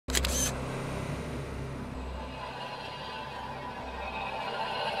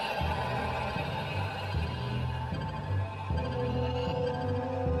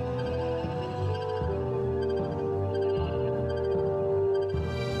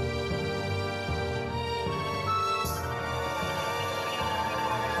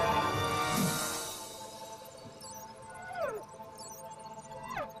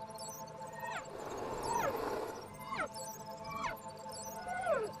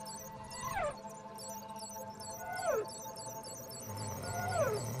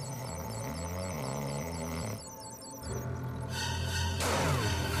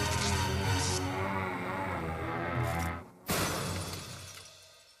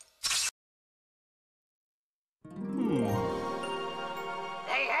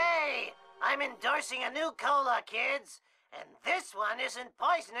I'm endorsing a new cola, kids. And this one isn't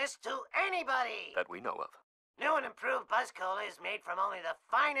poisonous to anybody. That we know of. New and improved Buzz Cola is made from only the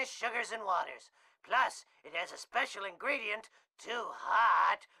finest sugars and waters. Plus, it has a special ingredient, too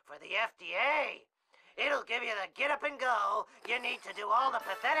hot for the FDA. It'll give you the get up and go you need to do all the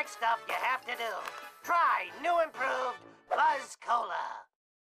pathetic stuff you have to do. Try new improved Buzz Cola.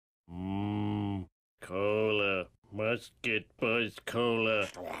 Cola. Must get Buzz Cola.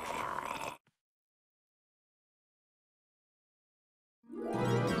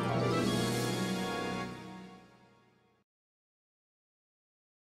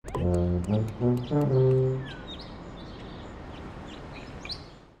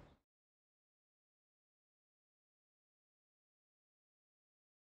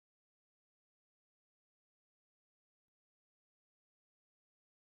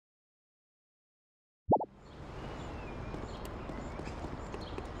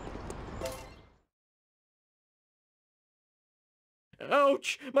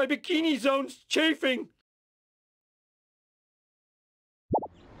 Ouch! My bikini zone's chafing!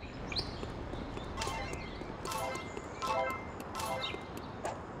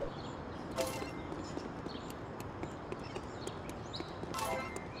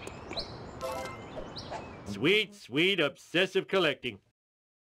 Sweet, sweet, obsessive collecting.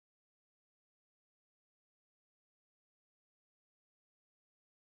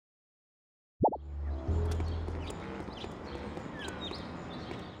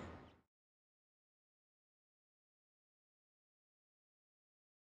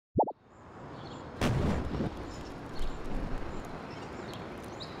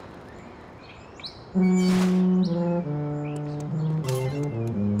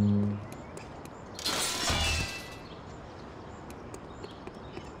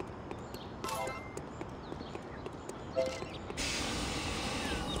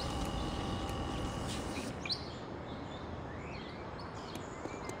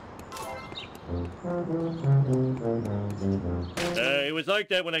 It was like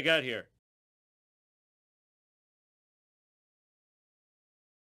that when I got here.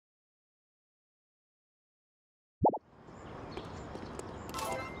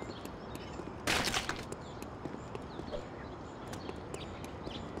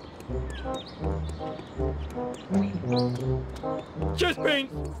 Chest pain!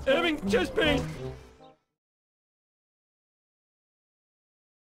 Having chest pain!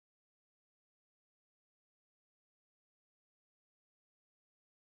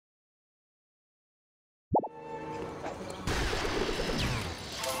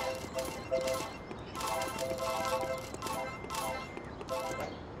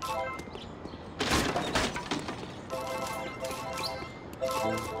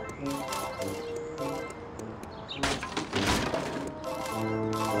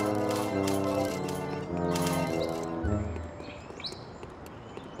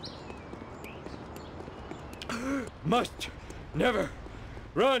 Must never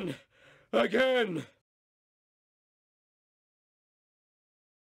run again.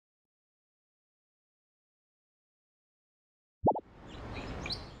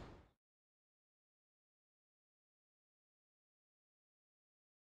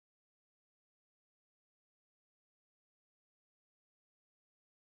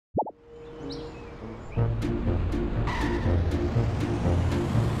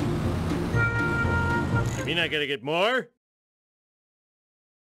 You mean I gotta get more?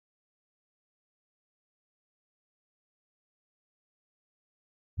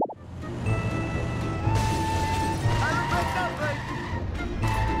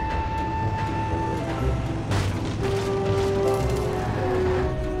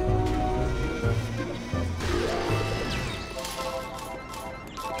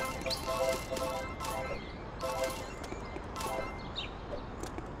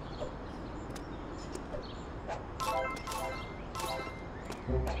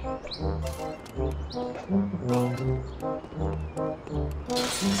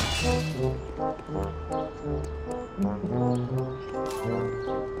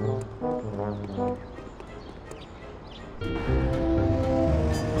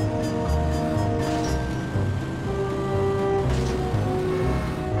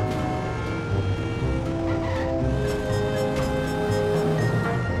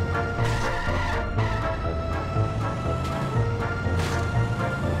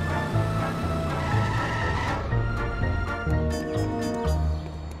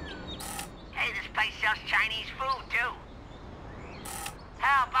 Chinese food, too.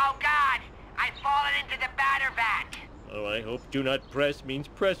 Help! Oh, God! I've fallen into the batter vat! Oh, I hope do not press means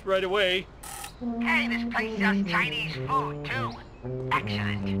press right away. Hey, this place sells Chinese food, too.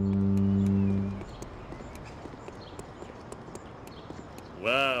 Excellent.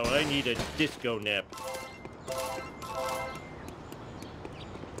 Wow, I need a disco nap.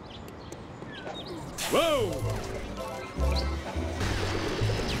 Whoa!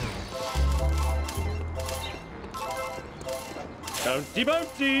 Bouncy,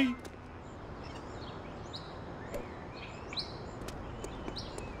 bouncy!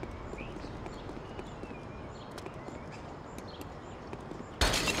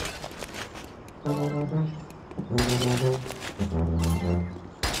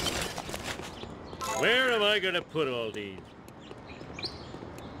 Where am I gonna put all these?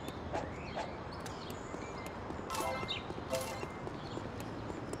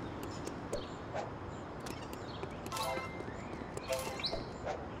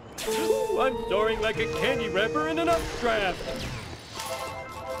 Ooh, I'm soaring like a candy wrapper in an updraft.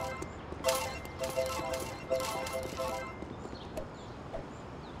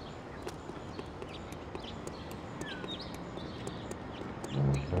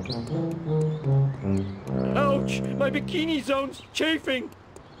 Ouch! My bikini zone's chafing!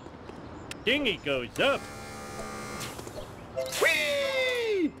 Dinghy goes up.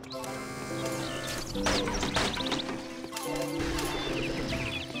 Whee!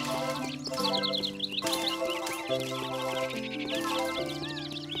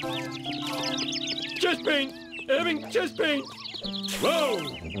 Chest pain! Having chest pain! Whoa!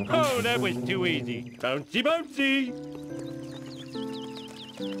 Oh, that was too easy. Bouncy, bouncy!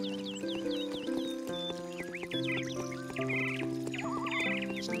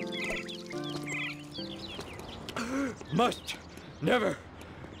 Must never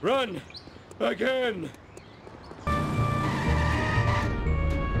run again.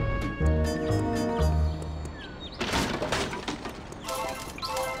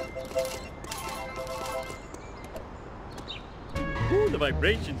 Ooh, the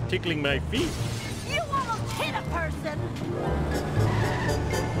vibration's tickling my feet. You almost hit a person!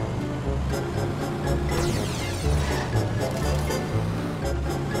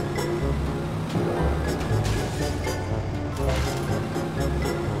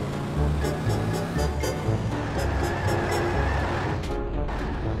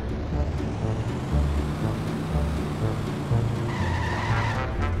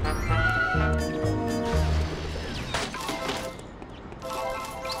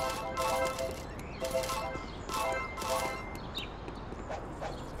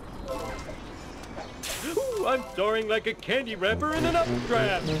 Ooh, I'm soaring like a candy wrapper in an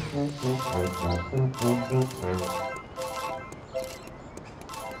updraft.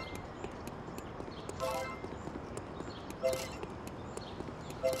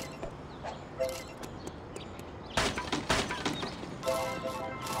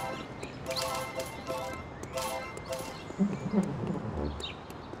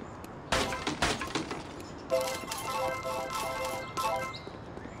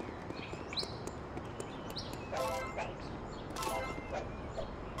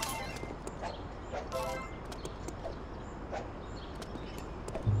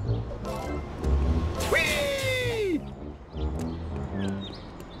 Whee!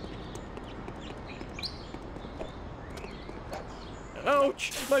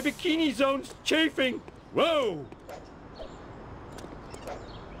 Ouch! My bikini zone's chafing! Whoa!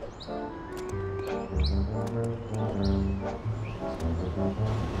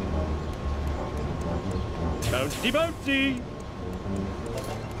 Bouncy, bouncy!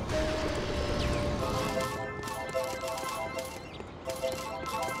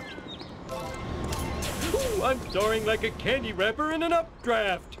 Ooh, I'm soaring like a candy wrapper in an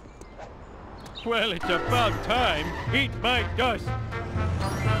updraft. Well, it's about time. Eat my dust.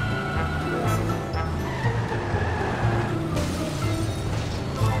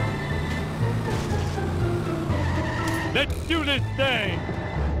 Let's do this thing!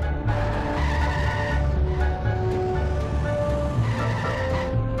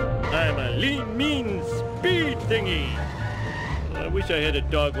 I'm a lean, mean speed thingy. I wish I had a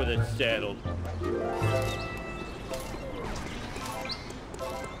dog with a saddle.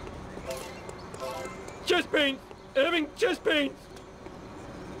 Chest pain! Having chest pain!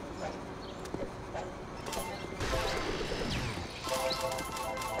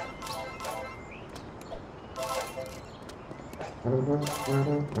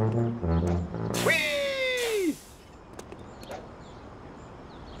 Whee!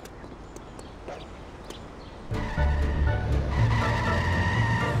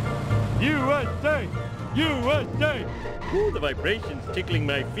 USA! USA! Ooh, the vibration's tickling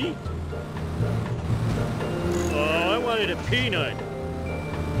my feet. Oh, I wanted a peanut.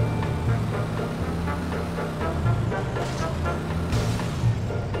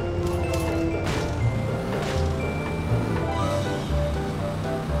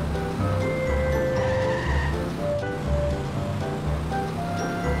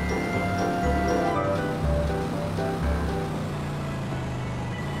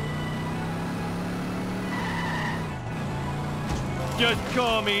 just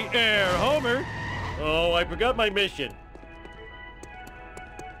call me Air Homer. Oh, I forgot my mission.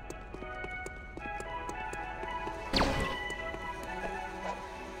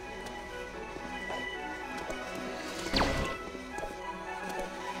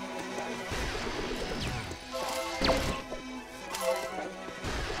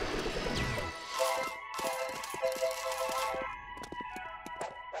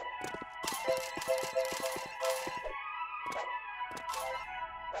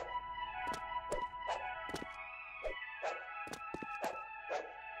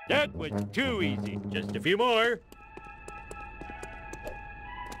 That was too easy. Just a few more.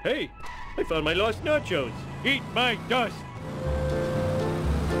 Hey, I found my lost nachos. Eat my dust.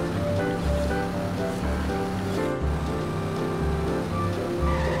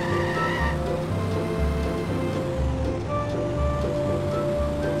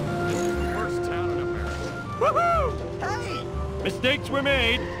 Worst town in America. Woohoo! Hey! Mistakes were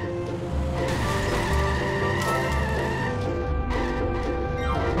made.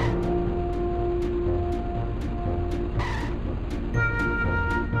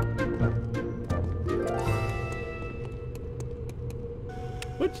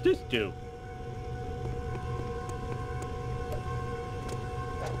 What's this do?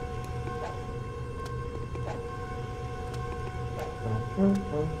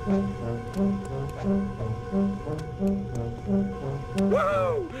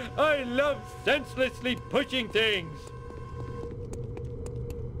 Woo! I love senselessly pushing things.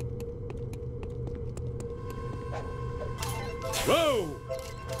 Whoa!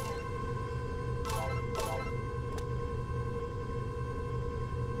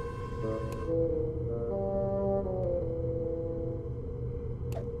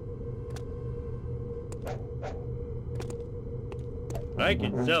 I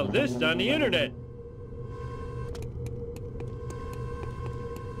can sell this on the internet.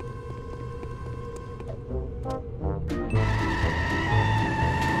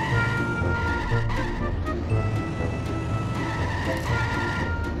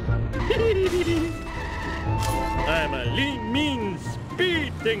 I'm a lean, mean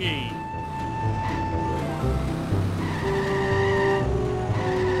speed thingy.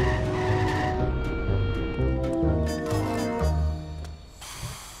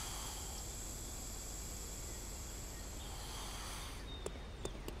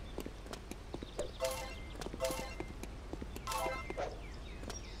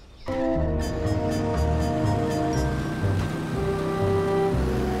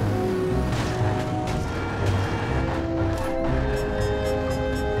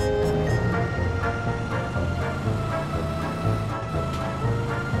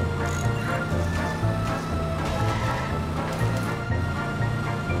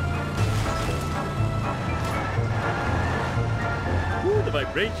 Ooh, the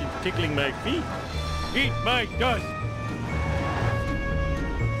vibrations tickling my feet. Eat my dust.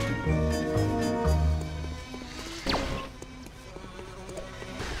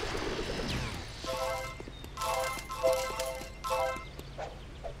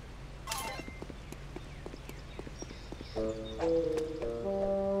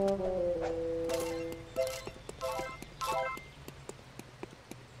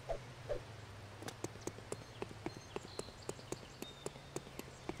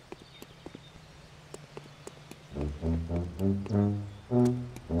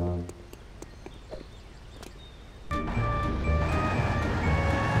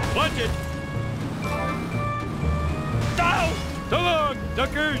 Watch it! Down! So long,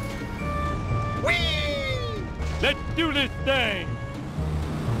 suckers! Whee! Let's do this thing!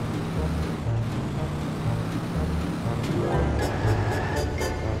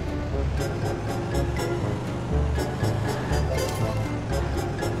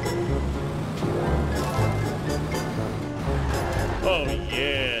 Oh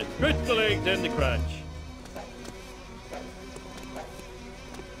yeah, stretch the legs and the crunch.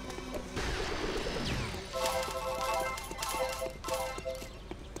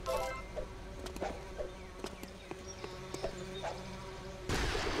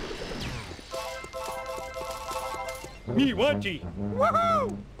 Me watchy.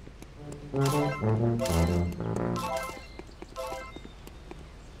 Woohoo!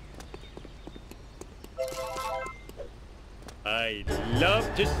 I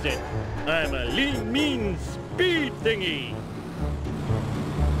love to sit. I'm a lean, mean speed thingy.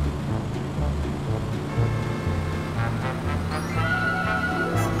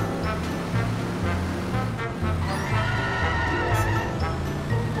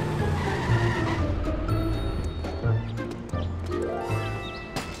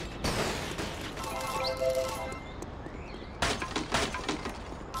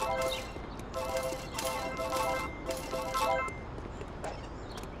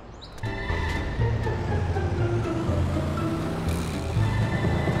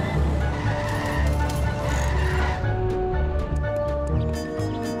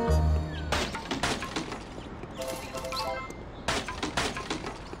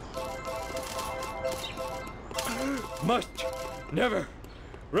 must never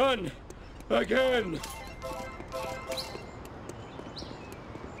run again.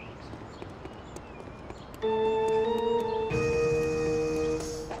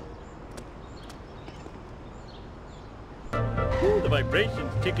 Ooh, the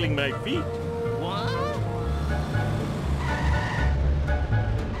vibration's tickling my feet. What?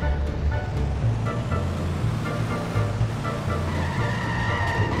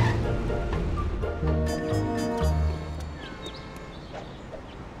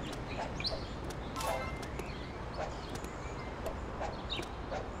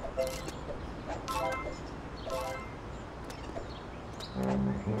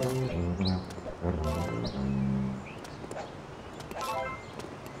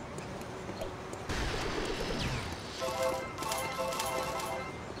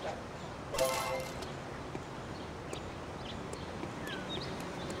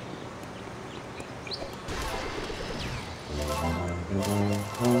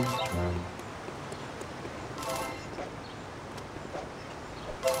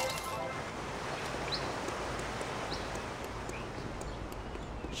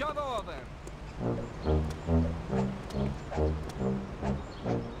 Shove over.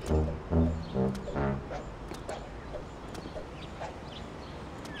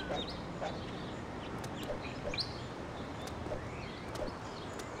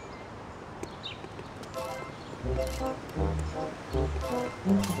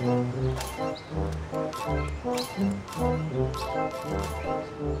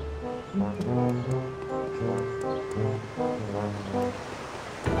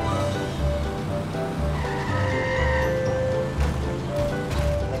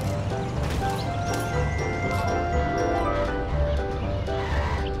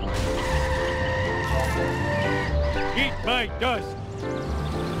 Eat my dust.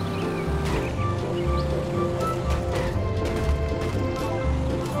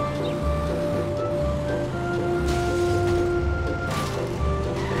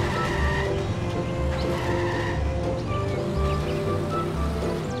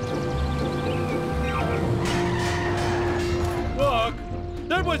 Look,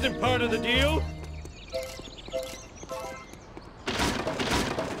 that wasn't part of the deal.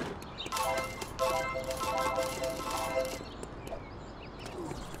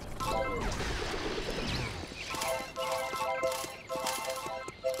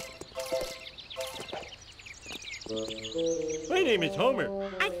 My name is Homer.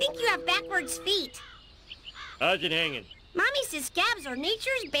 I think you have backwards feet. How's it hanging? Mommy says scabs are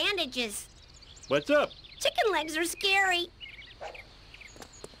nature's bandages. What's up? Chicken legs are scary.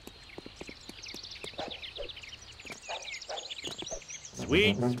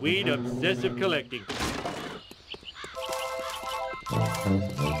 Sweet, sweet, obsessive collecting.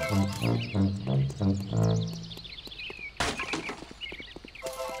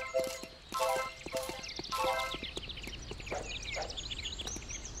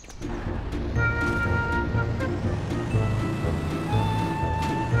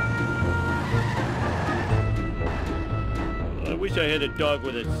 I wish I had a dog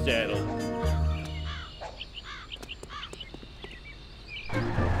with a saddle.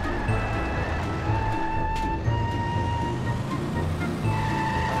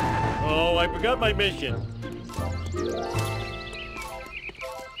 Oh, I forgot my mission.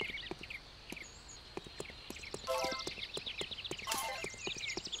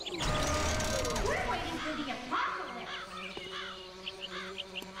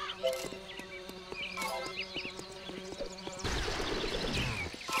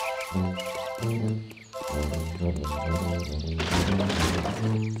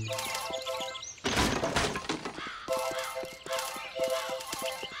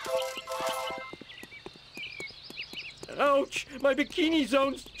 Ouch! My bikini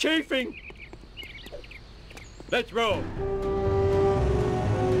zone's chafing! Let's roll!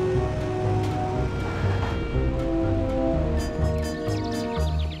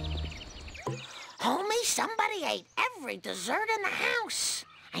 Homie, somebody ate every dessert in the house.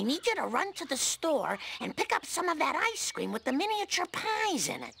 I need you to run to the store and pick up some of that ice cream with the miniature pies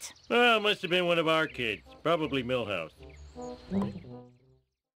in it. Well, must have been one of our kids. Probably Millhouse.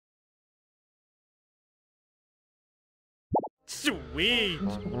 Sweet! You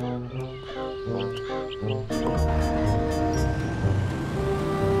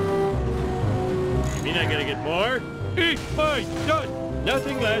mean I gotta get more? Eat my dust!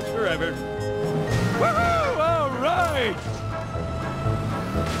 Nothing lasts forever. Woohoo! All right!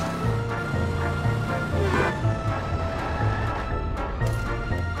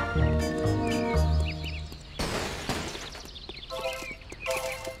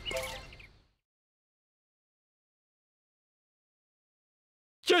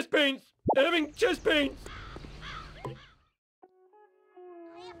 chest pains! Having chest pains! I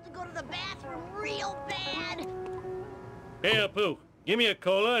have to go to the bathroom real bad. Hey, Apu, give me a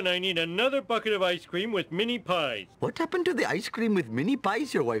cola and I need another bucket of ice cream with mini pies. What happened to the ice cream with mini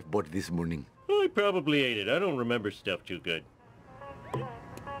pies your wife bought this morning? I probably ate it. I don't remember stuff too good.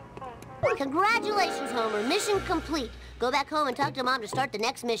 Congratulations, Homer. Mission complete. Go back home and talk to Mom to start the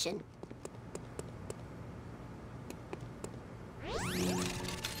next mission.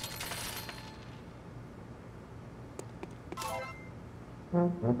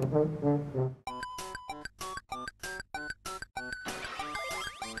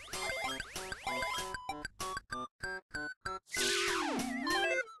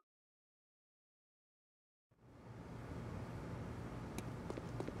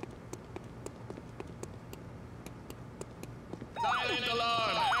 Silent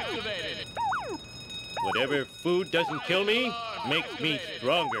alarm activated. Whatever food doesn't kill me makes me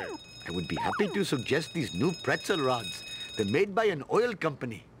stronger. I would be happy to suggest these new pretzel rods. They're made by an oil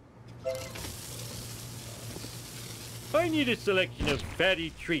company. I need a selection of fatty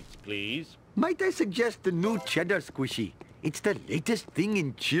treats, please. Might I suggest the new cheddar squishy? It's the latest thing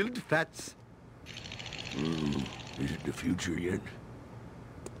in chilled fats. Is it the future yet?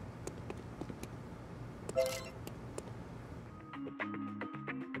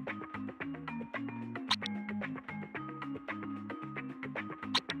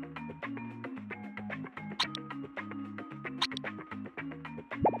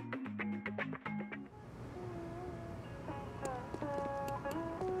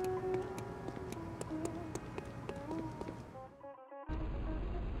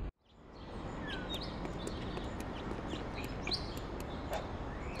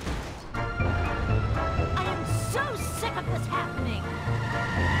 I am so sick of this happening.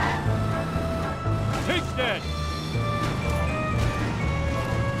 Take that!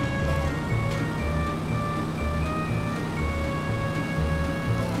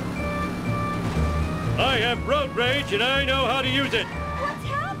 I have road rage and I know how to use it. What's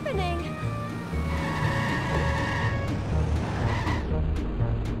happening?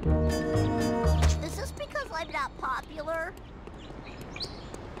 Is this because I'm not popular?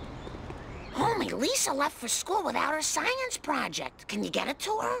 Homie, Lisa left for school without her science project. Can you get it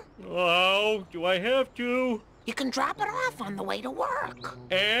to her? Oh, do I have to? You can drop it off on the way to work.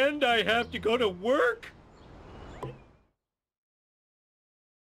 And I have to go to work?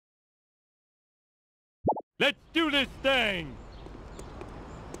 Let's do this thing!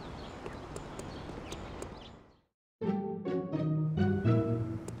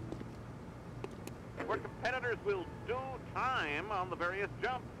 Where competitors will do time on the various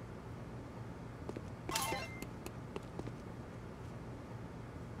jumps.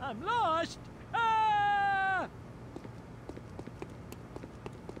 I'm lost. Ah!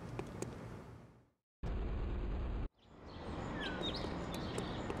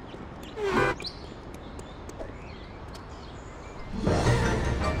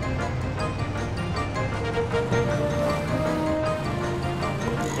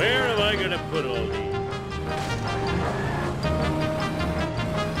 Where am I gonna put all these?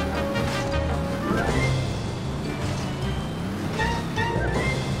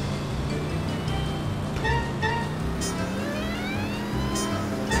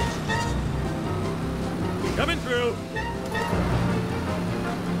 Coming through.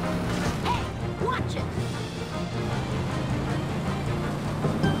 Hey, watch it.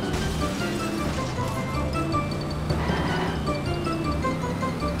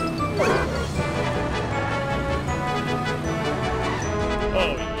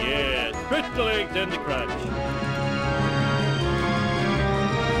 Oh yeah, stretch the legs and the crotch.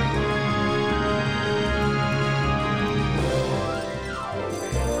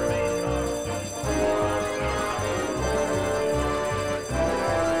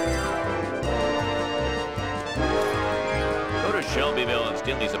 Go to Shelbyville and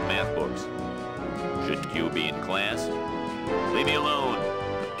steal me some math books. Shouldn't you be in class? Leave me alone.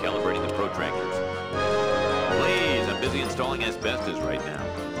 I'm calibrating the protractors. Please, I'm busy installing asbestos right now.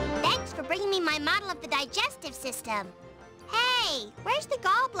 Thanks for bringing me my model of the digestive system. Hey, where's the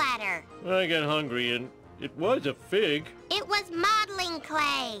gallbladder? I got hungry and it was a fig. It was modeling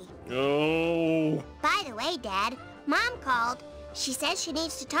clay. Oh. By the way, Dad, Mom called. She says she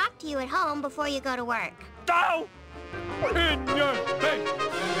needs to talk to you at home before you go to work. Ow! In your face!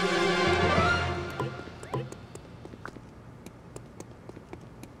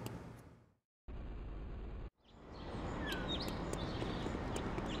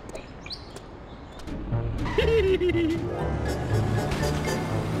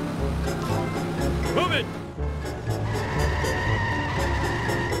 Move it!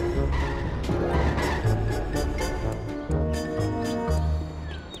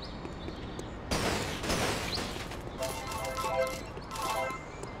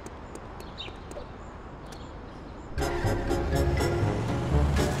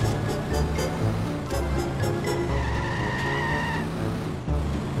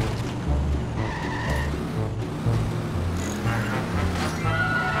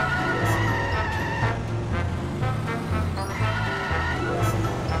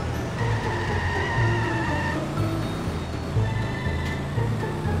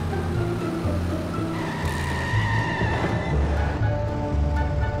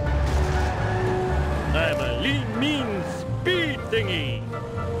 thingy.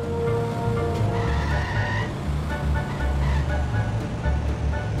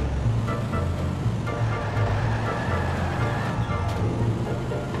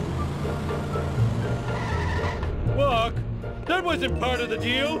 Walk? That wasn't part of the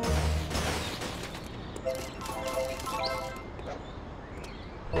deal.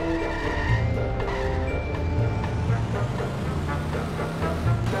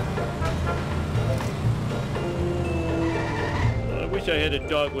 I wish I had a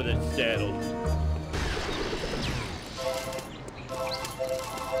dog with a saddle.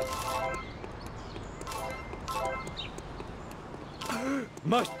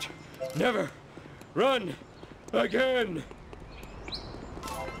 Must never run again.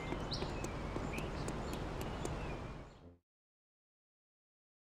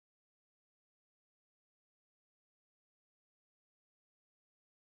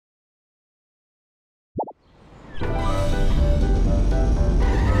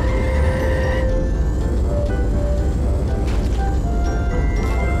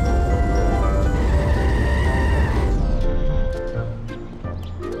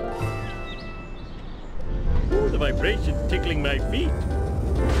 Ooh, the vibration's tickling my feet.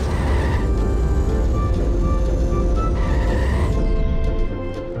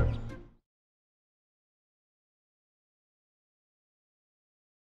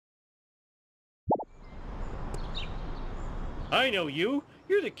 I know you.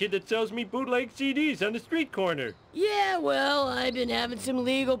 You're the kid that sells me bootleg CDs on the street corner. Yeah, well, I've been having some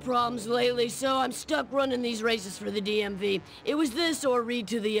legal problems lately, so I'm stuck running these races for the DMV. It was this or read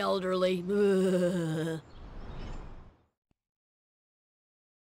to the elderly. Ugh.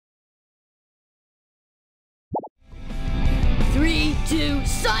 3, 2,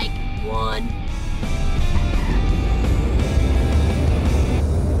 psych! 1.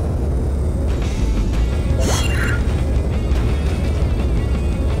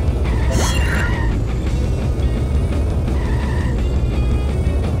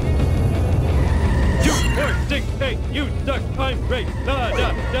 Hey, you suck, I'm great, da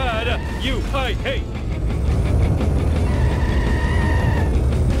da da da, you, I hate.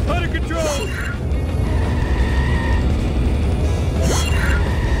 Out of control!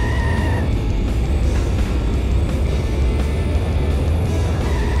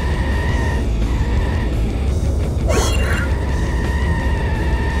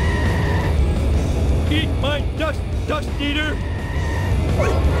 Eat my dust eater!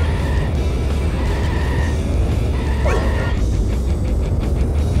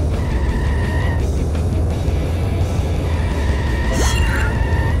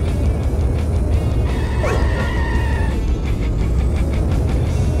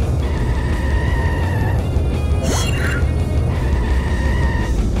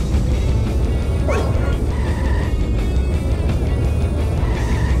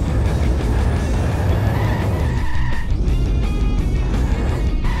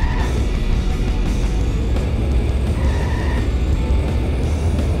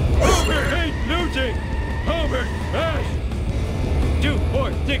 Homer, smash! 2,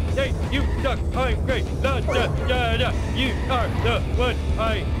 4, 6, 8, you suck, I'm great, da da da da, you are the one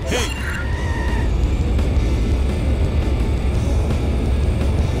I hate.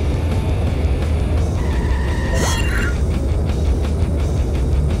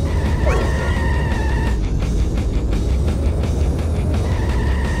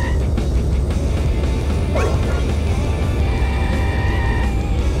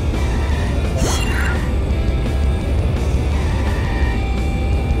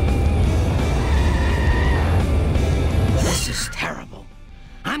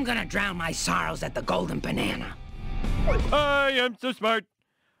 I'm gonna drown my sorrows at the Golden Banana. I am so smart.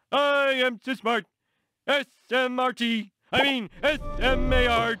 I am so smart. S-M-R-T. I mean,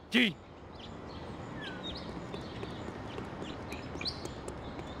 S-M-A-R-T.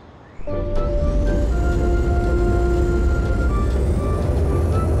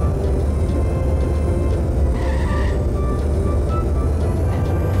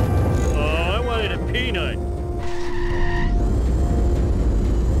 Oh, I wanted a peanut.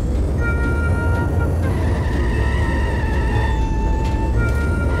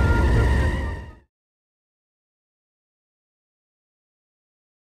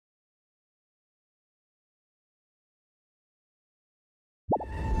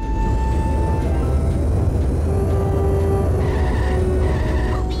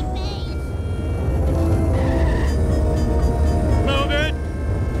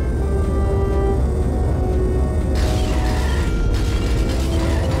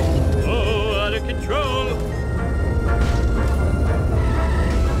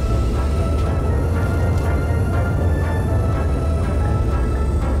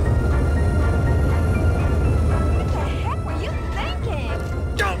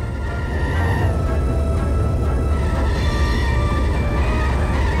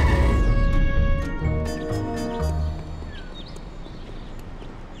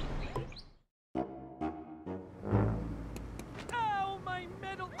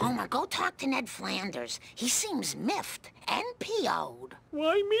 to Ned Flanders. He seems miffed and PO'd.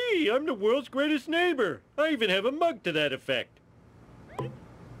 Why me? I'm the world's greatest neighbor. I even have a mug to that effect.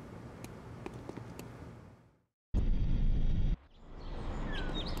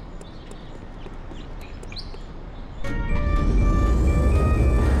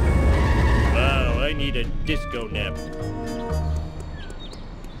 Wow, I need a disco nap.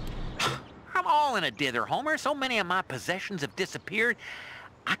 I'm all in a dither, Homer. So many of my possessions have disappeared.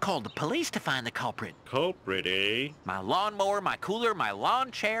 I called the police to find the culprit. Culprit, eh? My lawnmower, my cooler, my lawn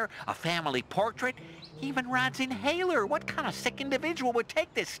chair, a family portrait, even Rod's inhaler. What kind of sick individual would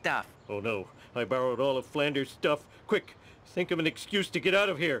take this stuff? Oh no, I borrowed all of Flanders' stuff. Quick, think of an excuse to get out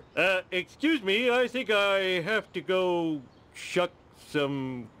of here. Excuse me, I think I have to go shuck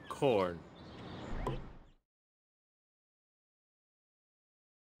some corn.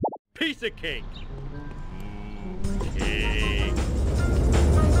 Piece of cake. Cake.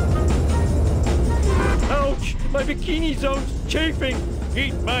 Ouch! My bikini zone's chafing!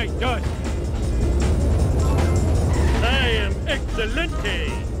 Eat my dust! I am excelente!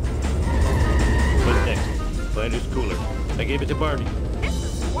 What's next? Flanders cooler. I gave it to Barney. This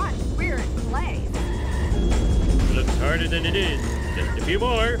is one weird place. Looks harder than it is. Just a few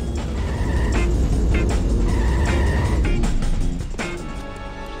more.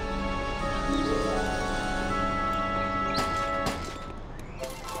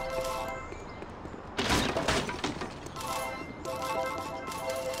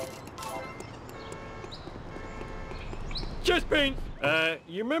 Chest pain!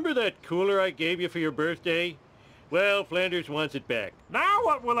 You remember that cooler I gave you for your birthday? Well, Flanders wants it back. Now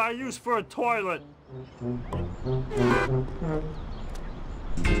what will I use for a toilet?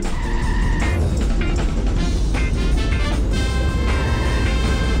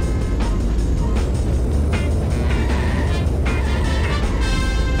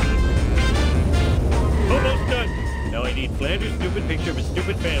 Almost done! Now I need Flanders' stupid picture of a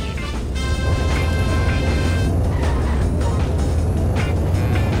stupid family.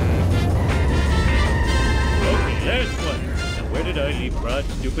 Last one. Now where did I leave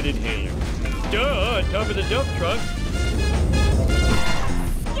Rod's stupid inhaler? Duh, on top of the dump truck.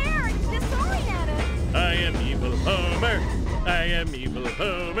 Scared, disoriented. I am evil Homer. I am evil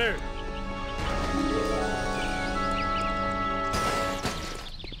Homer.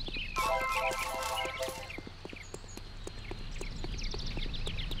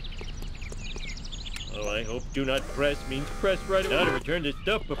 Oh, I hope do not press means press right away. Now to return this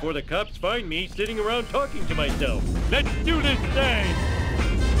stuff before the cops find me sitting around talking to myself. Let's do this thing!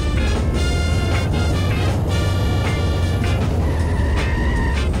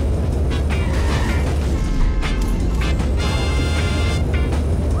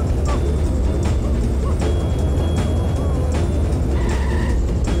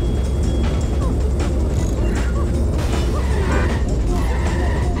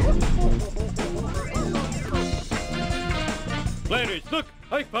 Flanders, look!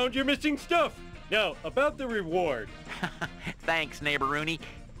 I found your missing stuff! Now, about the reward. Thanks, neighbor Rooney.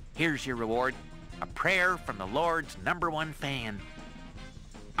 Here's your reward. A prayer from the Lord's #1 fan.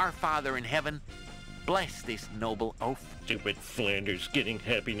 Our Father in heaven, bless this noble oaf. Stupid Flanders getting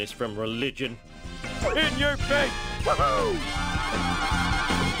happiness from religion. In your face! Woohoo!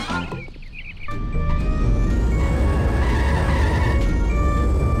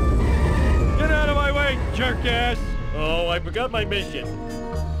 Get out of my way, jerk-ass! Oh, I forgot my mission.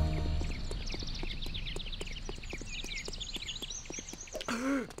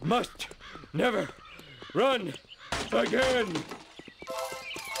 Must never run again.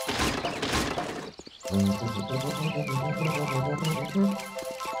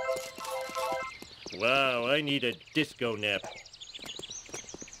 Wow, I need a disco nap.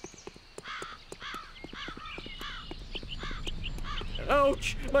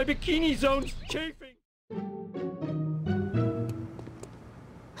 Ouch! My bikini zone's chafing.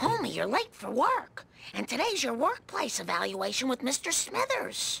 Homie, you're late for work. And today's your workplace evaluation with Mr.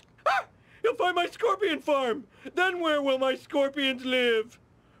 Smithers. Ah! You'll find my scorpion farm! Then where will my scorpions live?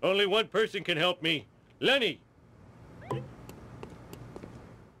 Only one person can help me. Lenny!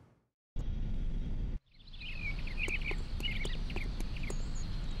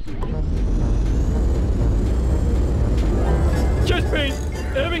 Chest pain!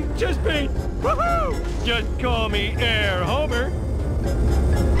 Having chest pain! Woohoo! Just call me Air Homer.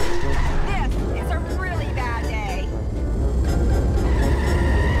 This is a really bad day.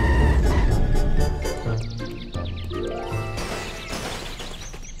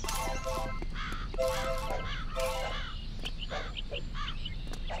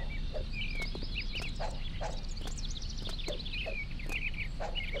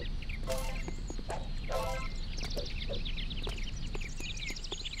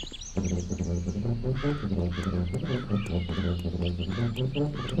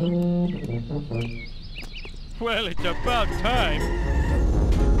 Well, it's about time.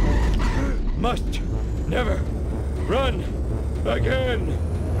 Must never run again.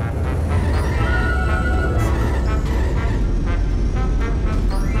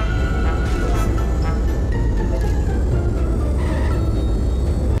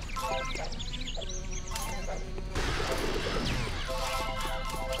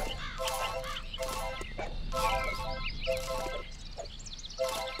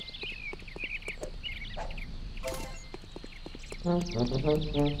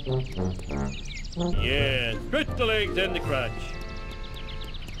 Yeah, stretch the legs and the crotch.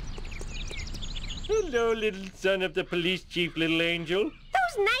 Hello, little son of the police chief, little angel.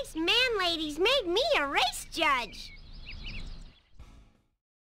 Those nice man ladies made me a race judge.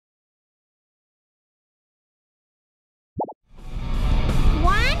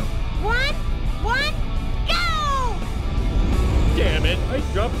 One, go! Damn it, I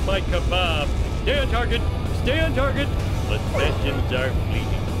dropped my kebab. Stay on target, stay on target. But sessions are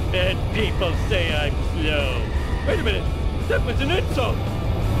fleeting, and people say I'm slow. Wait a minute, that was an insult.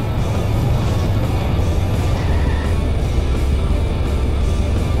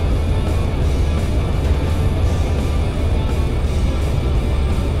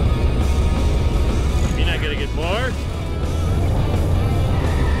 You're not gonna get more?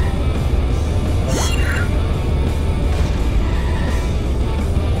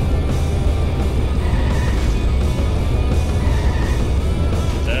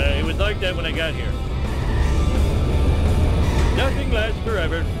 Like that when I got here. Nothing lasts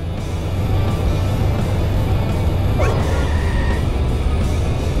forever.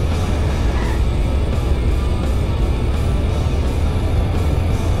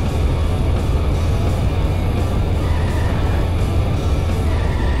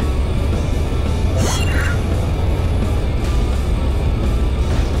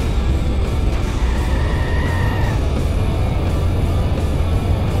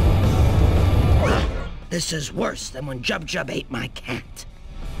 This is worse than when Jub Jub ate my cat.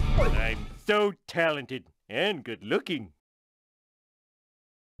 I'm so talented and good looking.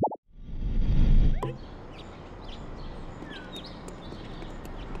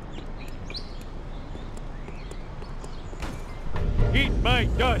 Eat my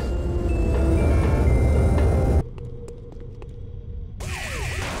dust!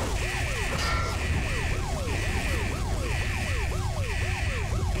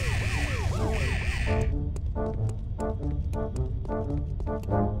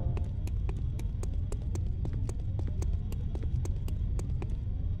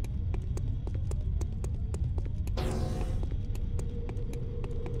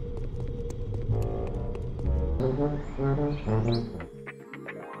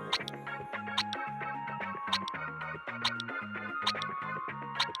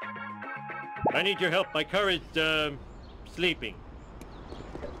 I need your help. My car is, sleeping.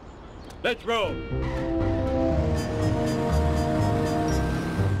 Let's roll.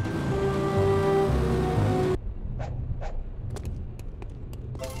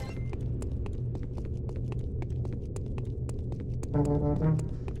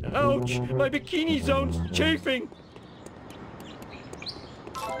 Ouch! My bikini zone's chafing!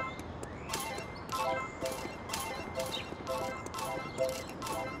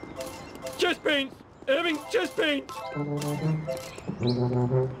 Chest pain! Having chest pain!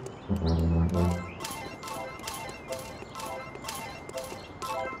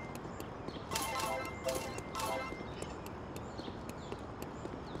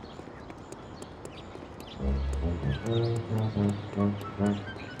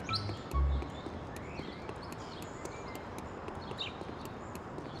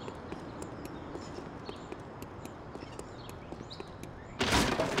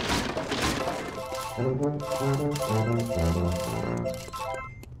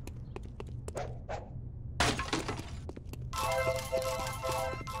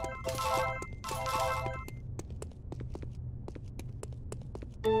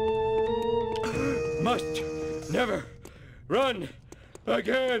 Must never run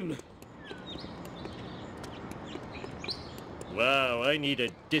again. Wow, I need a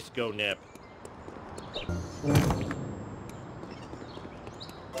disco nap.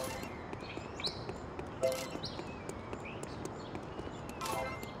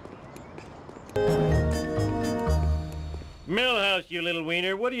 Millhouse, you little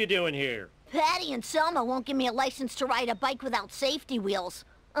wiener, what are you doing here? Patty and Selma won't give me a license to ride a bike without safety wheels,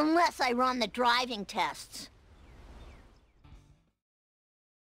 unless I run the driving tests.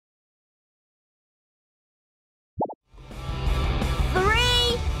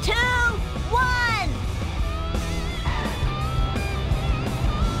 Three, two,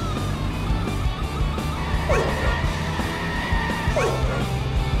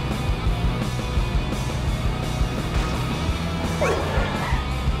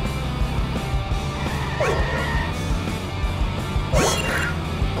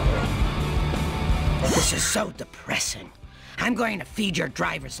 This is so depressing. I'm going to feed your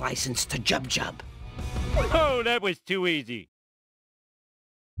driver's license to Jub Jub. Oh, that was too easy.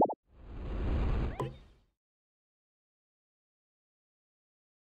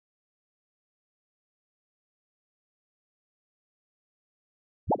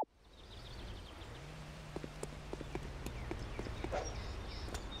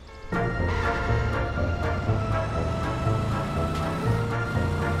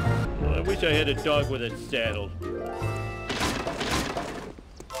 I wish I had a dog with a saddle.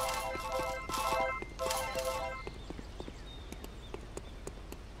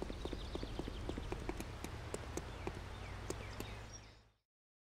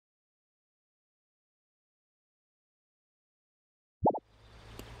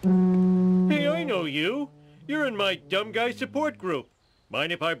 Hey, I know you. You're in my dumb guy support group.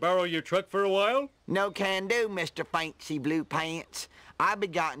 Mind if I borrow your truck for a while? No can do, Mr. Fancy Blue Pants. I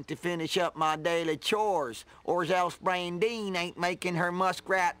begotten to finish up my daily chores, or else Brandine ain't making her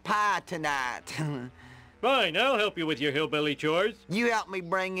muskrat pie tonight. Fine, I'll help you with your hillbilly chores. You help me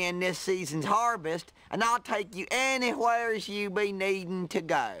bring in this season's harvest, and I'll take you anywheres you be needing to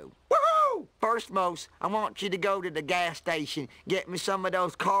go. Woohoo! First, most, I want you to go to the gas station, get me some of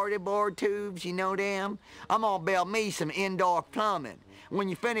those cardboard tubes, you know them? I'm gonna build me some indoor plumbing. When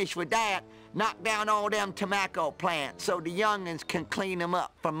you finish with that, knock down all them tobacco plants so the young'uns can clean them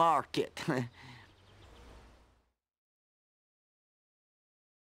up for market.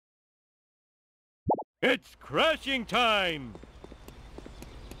 It's crashing time!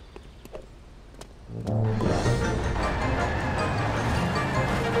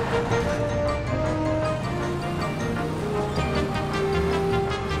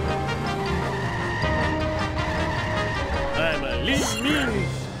 I'm a lean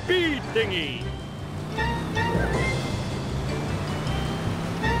speed thingy!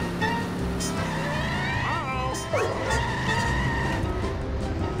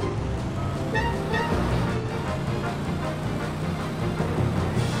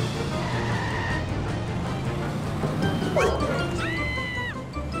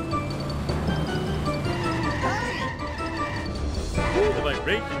 The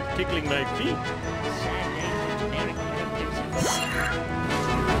vibrations tickling my feet.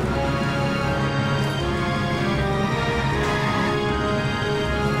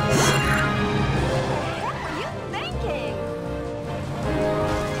 What were you thinking?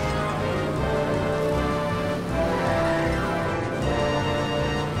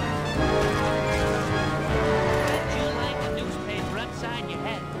 Bet you like a newspaper upside your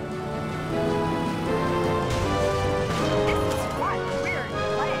head. This is one weird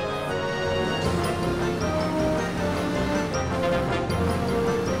place.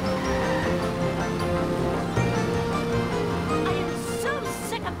 I am so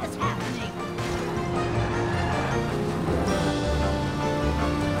sick of this happening.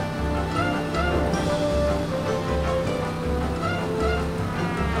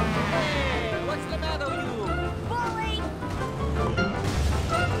 Hey, what's the matter with you? Bully!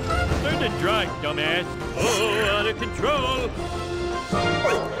 Learn to drive, dumbass. Oh, out of control.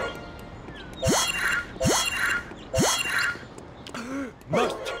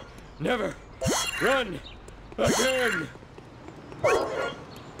 Must never run again.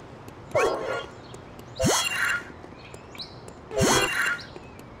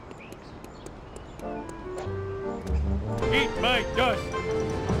 Eat my dust.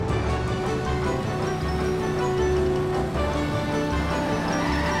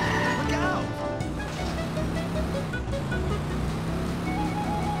 Look out!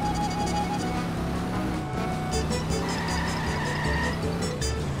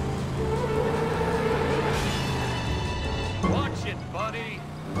 Watch it, buddy.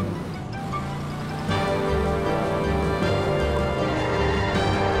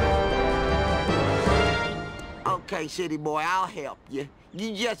 Okay, city boy, I'll help you.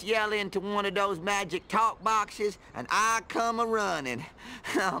 You just yell into one of those magic talk boxes, and I come a-running.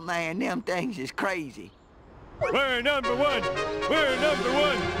 Oh, man, them things is crazy. We're number one. We're number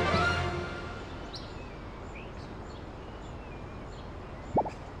one.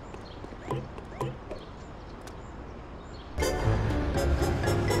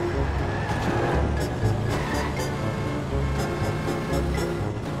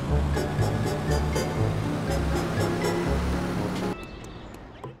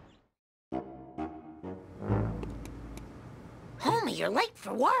 Homie, you're late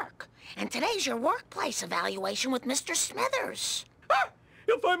for work. And today's your workplace evaluation with Mr. Smithers. Ah!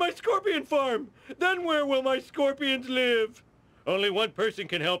 You'll find my scorpion farm. Then where will my scorpions live? Only one person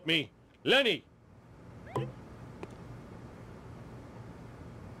can help me. Lenny.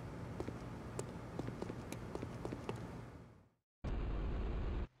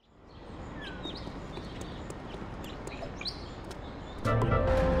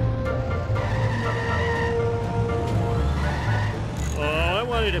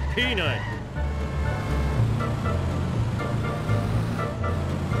 with a peanut.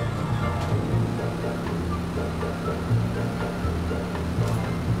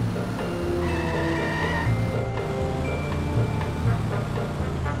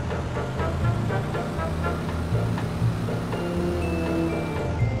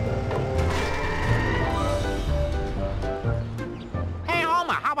 Hey,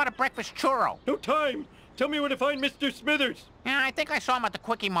 Homer, how about a breakfast churro? No time. Tell me where to find Mr. Smithers. Yeah, I think I saw him at the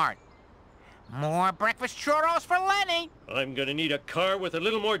Quickie Mart. More breakfast churros for Lenny. I'm gonna need a car with a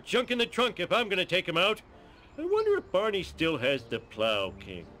little more junk in the trunk if I'm gonna take him out. I wonder if Barney still has the Plow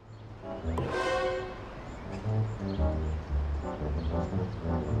King.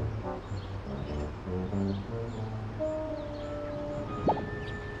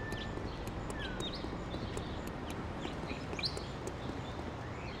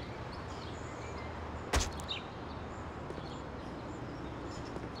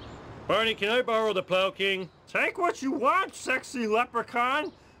 Barney, can I borrow the Plow King? Take what you want, sexy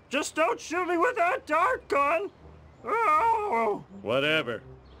leprechaun. Just don't shoot me with that dart gun. Oh! Whatever.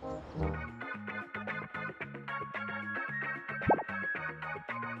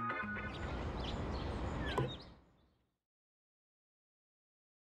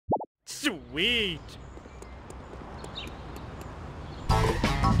 Sweet!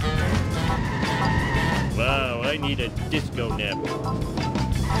 Wow, I need a disco nap.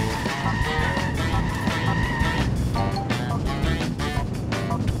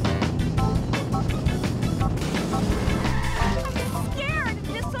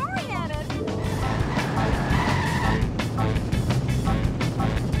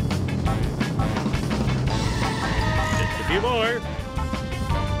 More.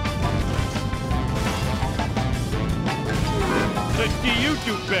 Let's see you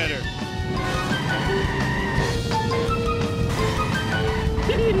do better.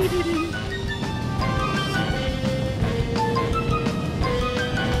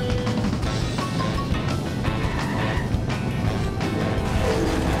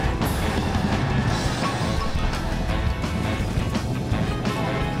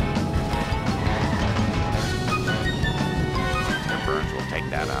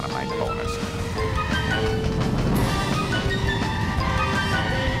 That out of my bonus.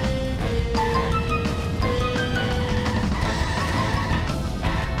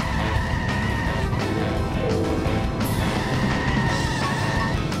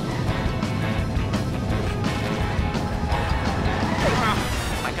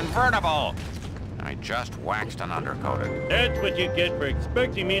 My convertible! I just waxed and undercoated. That's what you get for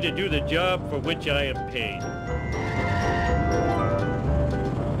expecting me to do the job for which I am paid.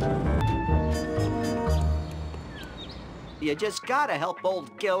 You just gotta help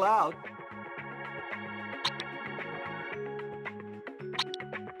old Gil out.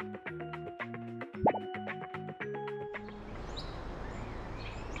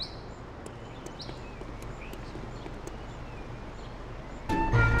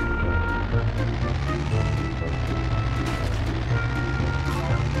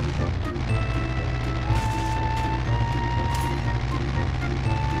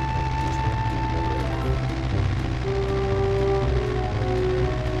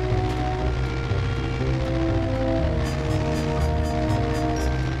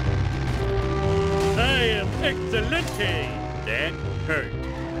 Excelente! That hurt.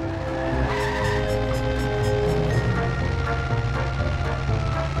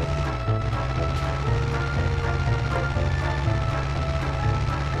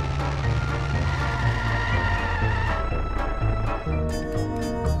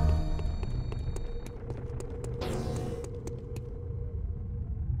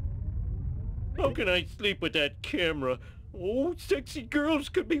 How can I sleep with that camera? Oh, sexy girls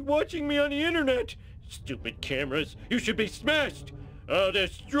could be watching me on the internet. Stupid cameras, you should be smashed! I'll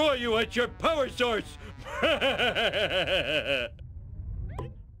destroy you at your power source!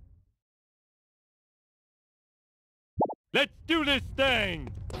 Let's do this thing!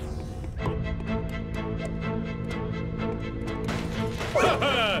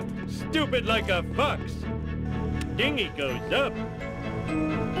 Ha-ha! Stupid like a fox! Dinghy goes up.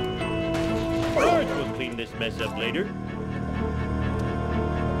 George will clean this mess up later.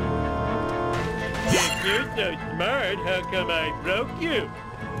 If you're so smart, how come I broke you?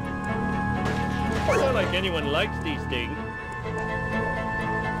 It's not like anyone likes these things.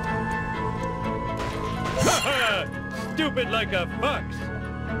 Ha ha! Stupid like a fox!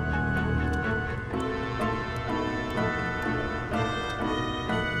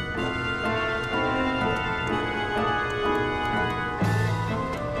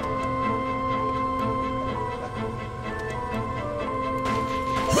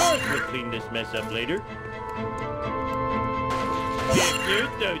 clean this mess up later. If you're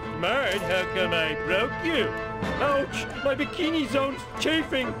so smart, how come I broke you? Ouch! My bikini zone's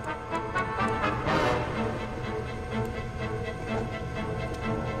chafing!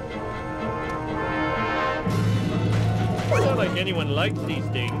 It's not like anyone likes these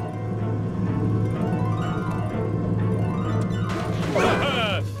things.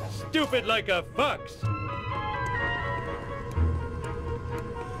 Haha! Stupid like a fox!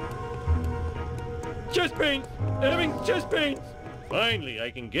 Chest pains! Having chest pains! Finally, I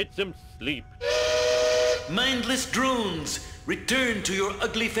can get some sleep. Mindless drones, return to your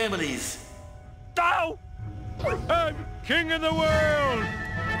ugly families. Ow! I'm king of the world!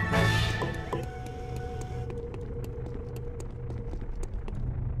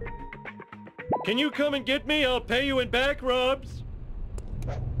 Can you come and get me? I'll pay you in back rubs.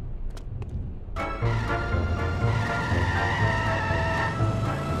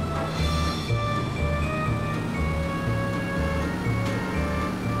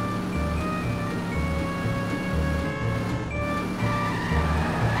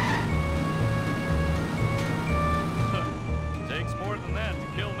 Takes more than that to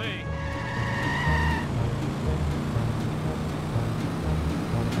kill me.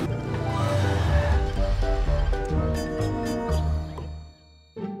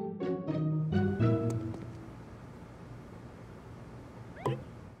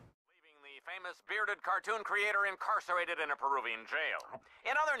 Bearded cartoon creator incarcerated in a Peruvian jail.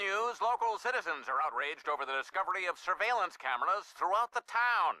 In other news, local citizens are outraged over the discovery of surveillance cameras throughout the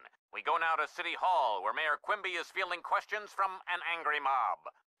town. We go now to City Hall, where Mayor Quimby is fielding questions from an angry mob.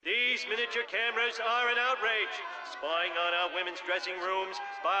 These miniature cameras are an outrage. Spying on our women's dressing rooms,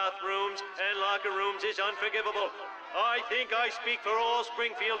 bathrooms, and locker rooms is unforgivable. I think I speak for all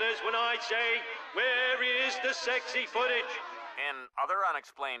Springfielders when I say, where is the sexy footage? In other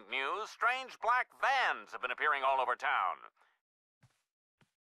unexplained news, strange black vans have been appearing all over town.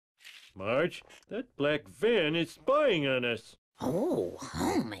 Marge, that black van is spying on us. Oh,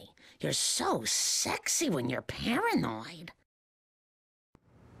 homie, you're so sexy when you're paranoid.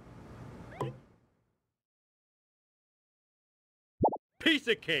 Piece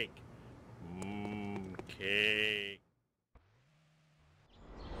of cake. Cake.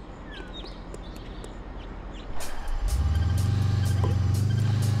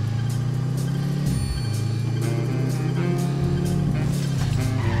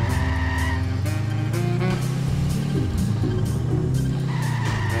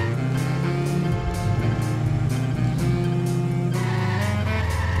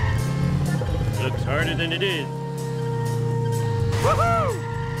 Looks harder than it is. Woohoo!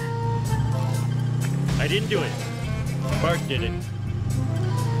 I didn't do it. Bart did it.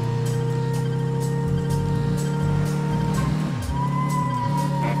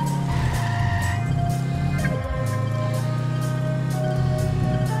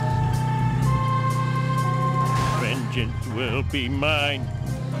 Vengeance will be mine.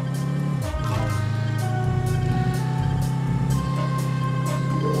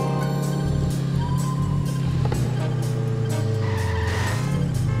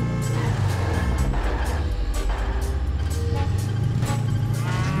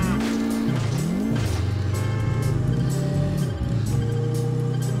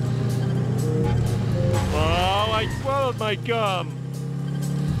 My gum!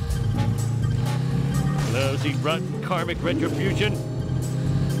 Lousy, rotten, karmic retribution.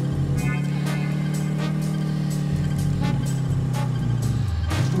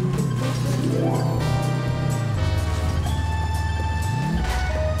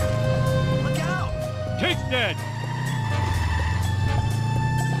 Look out! Take that!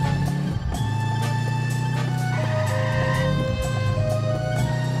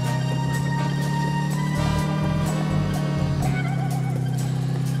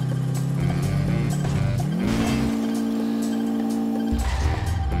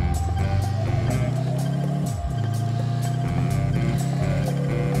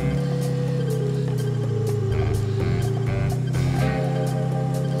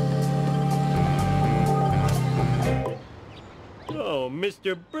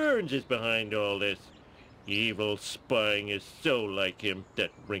 Mr. Burns is behind all this. Evil spying is so like him, that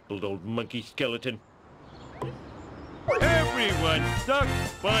wrinkled old monkey skeleton. Everyone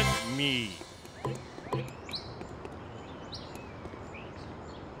sucks but me.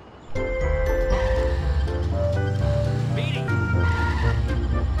 Beating.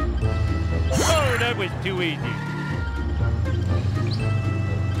 Oh, that was too easy.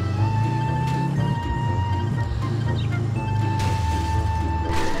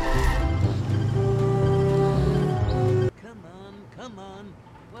 Come on.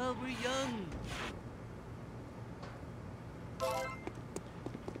 While we're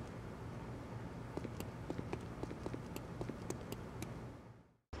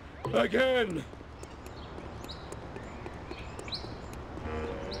Again!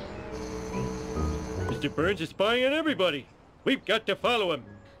 Mr. Burns is spying on everybody. We've got to follow him.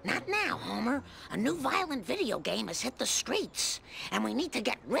 Not now, Homer. A new violent video game has hit the streets, and we need to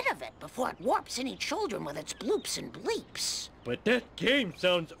get rid of it before it warps any children with its bloops and bleeps. But that game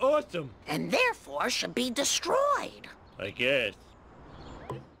sounds awesome. And therefore should be destroyed. I guess.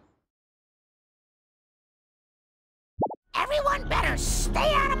 Everyone better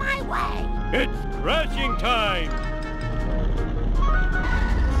stay out of my way. It's crashing time!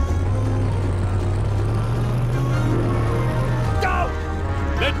 Go!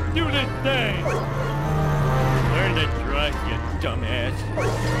 Let's do this thing! Learn to drive, you dumbass.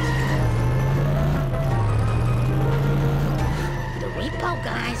 The repo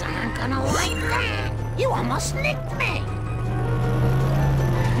guys aren't gonna like that. You almost nicked me.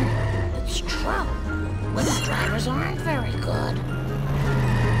 It's true. Women drivers aren't very good.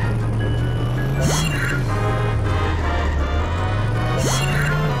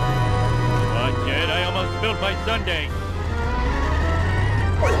 Watch it, I almost spilled my sundae.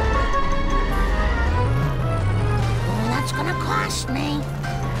 That's gonna cost me.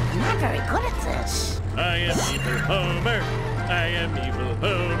 I'm not very good at this. I am evil Homer. I am evil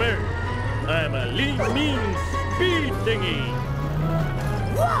Homer. I'm a lean, mean speed thingy.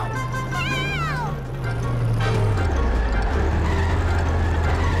 Whoa!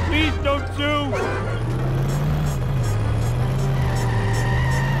 Please don't sue!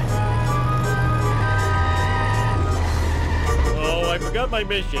 Oh, I forgot my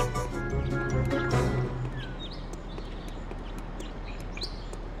mission.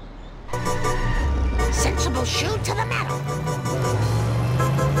 Sensible shoe to the metal.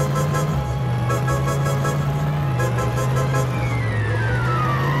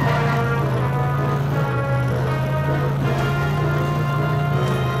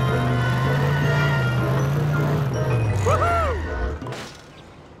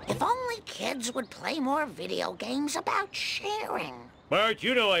 If only kids would play more video games about sharing. Marge,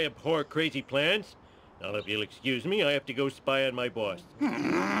 you know I abhor crazy plans. Now, if you'll excuse me, I have to go spy on my boss.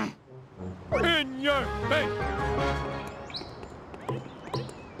 In your face!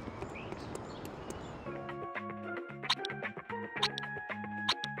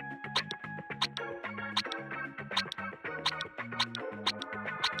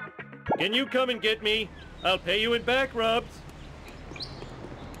 Can you come and get me? I'll pay you in back rubs.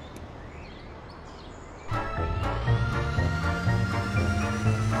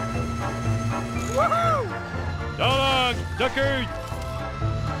 Woohoo! So long, suckers!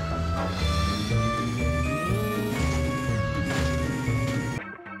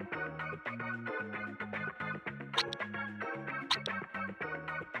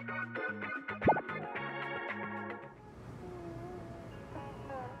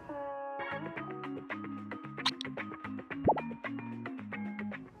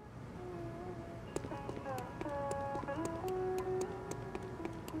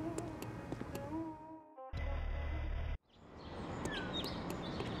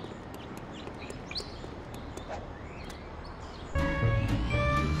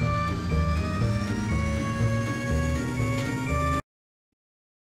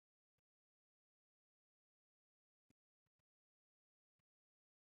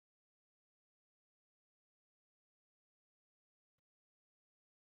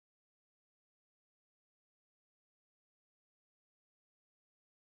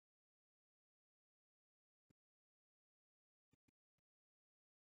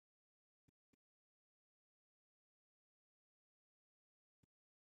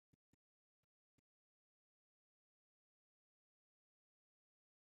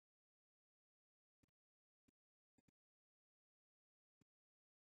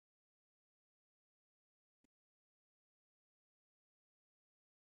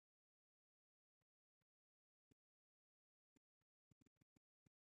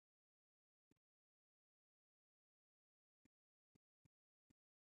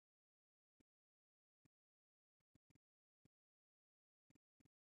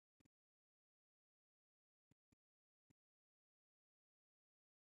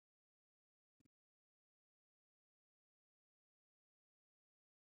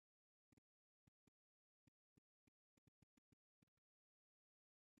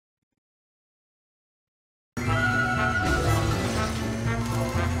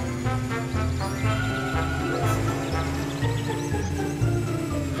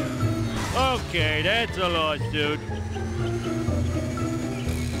 Okay, that's a lawsuit.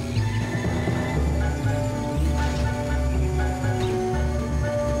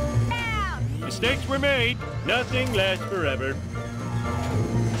 Mistakes were made. Nothing lasts forever.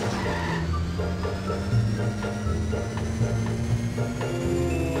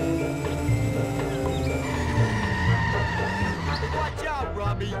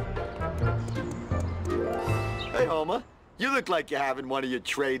 You look like you're having one of your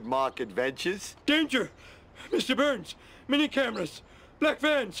trademark adventures. Danger! Mr. Burns, mini cameras, black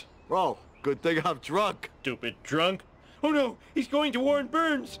vans. Oh, good thing I'm drunk. Stupid drunk. Oh no, he's going to warn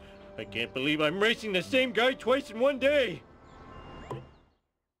Burns. I can't believe I'm racing the same guy twice in one day.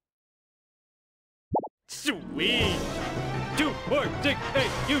 Sweet! 2, 4, 6, 8,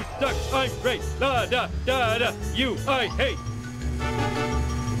 you suck, I'm great. La da da da, you I hate.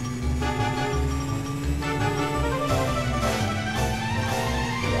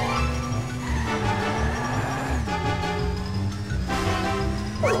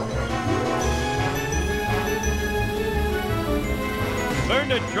 Learn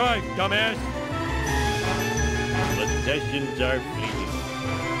to drive, dumbass. Possessions are fleeting.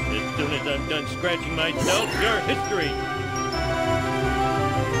 As soon as I'm done scratching myself, you're history.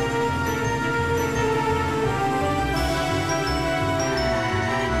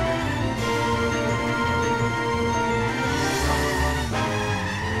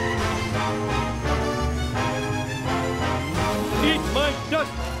 Eat my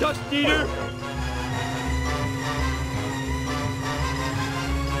dust, dust eater!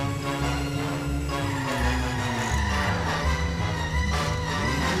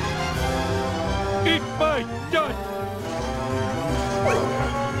 Eat my dust!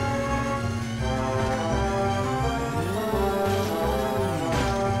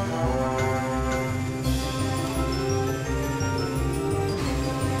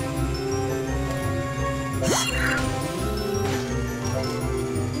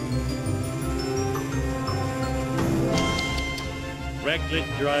 Reckless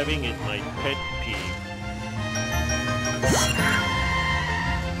driving is my pet peeve.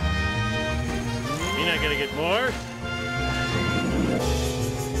 You're not gonna get more?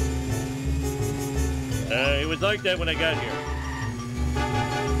 It was like that when I got here.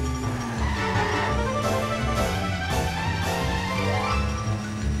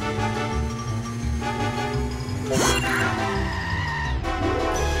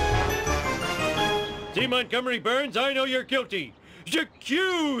 See, Montgomery Burns, I know you're guilty.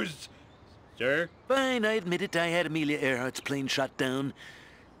 J'accuse! Sir? Fine, I admit it. I had Amelia Earhart's plane shot down.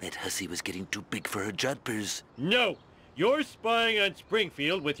 That hussy was getting too big for her jodhpurs. No! You're spying on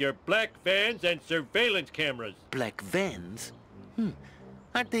Springfield with your black vans and surveillance cameras. Black vans?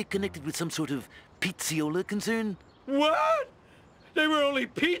 Aren't they connected with some sort of pizziola concern? What? They were only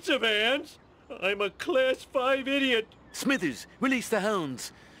pizza vans? I'm a Class 5 idiot. Smithers, release the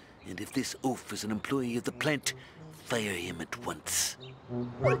hounds. And if this oaf is an employee of the plant, fire him at once.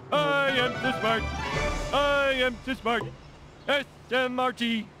 I am too smart. I am too smart.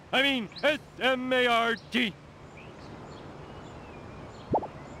 S-M-R-T. I mean, S-M-A-R-T.